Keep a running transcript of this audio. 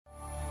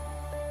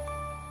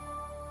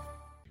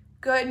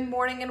Good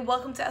morning and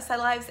welcome to SI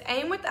Live's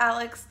Aim with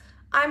Alex.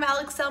 I'm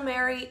Alex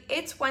Elmary.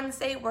 It's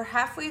Wednesday. We're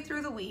halfway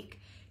through the week.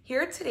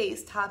 Here are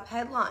today's top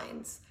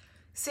headlines.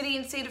 City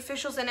and state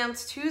officials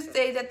announced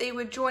Tuesday that they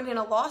would join in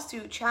a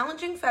lawsuit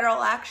challenging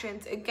federal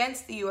actions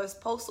against the U.S.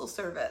 Postal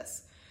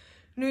Service.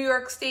 New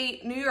York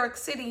State, New York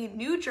City,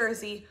 New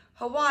Jersey,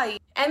 Hawaii,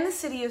 and the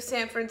city of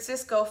San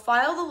Francisco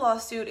filed a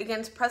lawsuit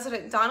against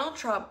President Donald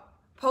Trump,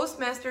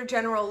 Postmaster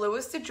General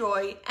Louis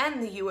DeJoy,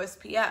 and the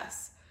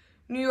USPS.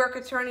 New York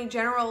Attorney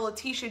General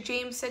Letitia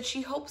James said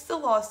she hopes the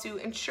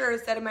lawsuit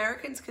ensures that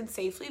Americans can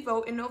safely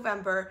vote in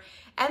November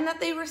and that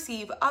they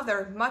receive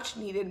other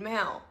much-needed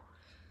mail.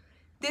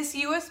 This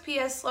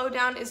USPS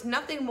slowdown is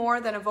nothing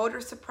more than a voter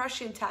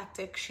suppression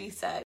tactic, she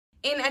said.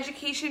 In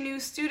education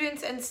news,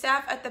 students and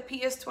staff at the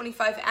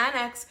PS25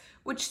 Annex,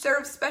 which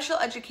serves special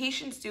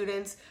education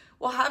students,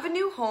 will have a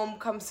new home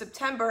come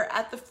September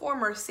at the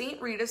former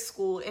St. Rita's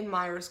School in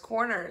Myers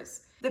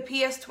Corners. The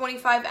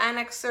PS25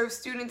 Annex serves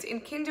students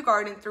in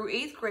kindergarten through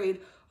 8th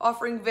grade,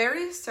 offering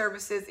various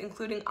services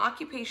including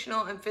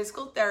occupational and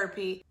physical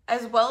therapy,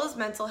 as well as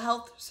mental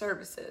health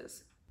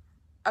services.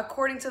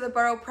 According to the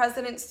borough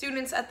president,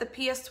 students at the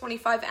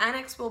PS25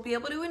 Annex will be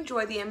able to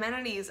enjoy the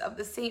amenities of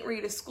the St.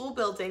 Rita's School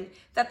building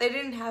that they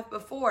didn't have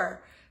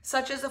before,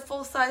 such as a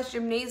full-size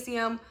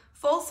gymnasium,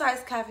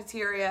 full-size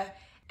cafeteria,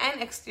 and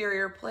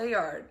exterior play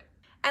yard.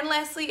 And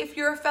lastly, if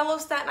you're a fellow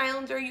Staten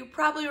Islander, you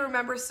probably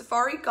remember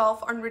Safari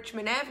Golf on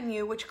Richmond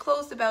Avenue, which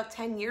closed about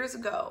 10 years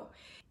ago.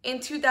 In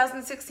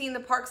 2016,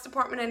 the Parks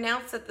Department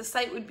announced that the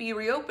site would be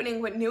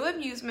reopening with new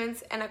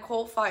amusements and a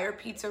coal-fired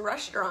pizza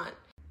restaurant.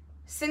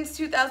 Since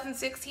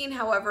 2016,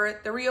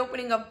 however, the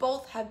reopening of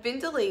both have been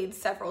delayed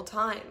several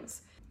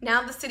times.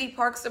 Now the City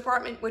Parks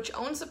Department, which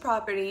owns the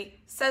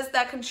property, says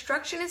that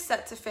construction is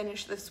set to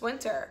finish this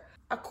winter.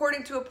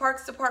 According to a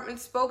Parks Department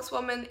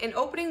spokeswoman, an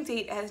opening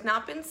date has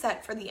not been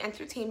set for the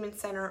entertainment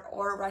center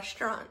or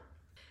restaurant.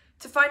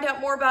 To find out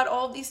more about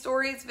all of these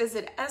stories,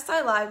 visit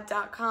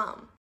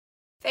SILive.com.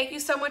 Thank you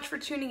so much for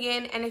tuning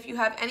in, and if you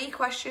have any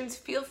questions,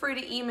 feel free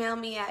to email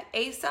me at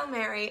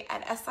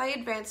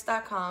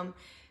aselmary@siadvance.com.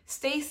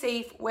 Stay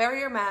safe, wear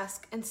your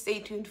mask, and stay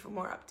tuned for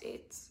more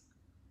updates.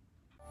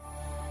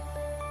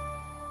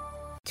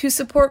 To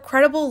support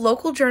credible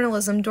local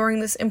journalism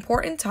during this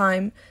important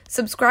time,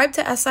 subscribe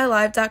to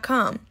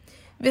SILive.com.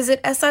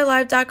 Visit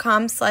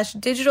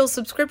SILive.com/digital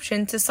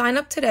subscription to sign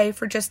up today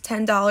for just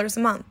 $10 a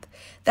month.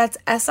 That's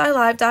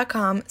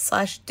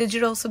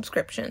SILive.com/digital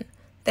subscription.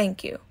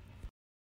 Thank you.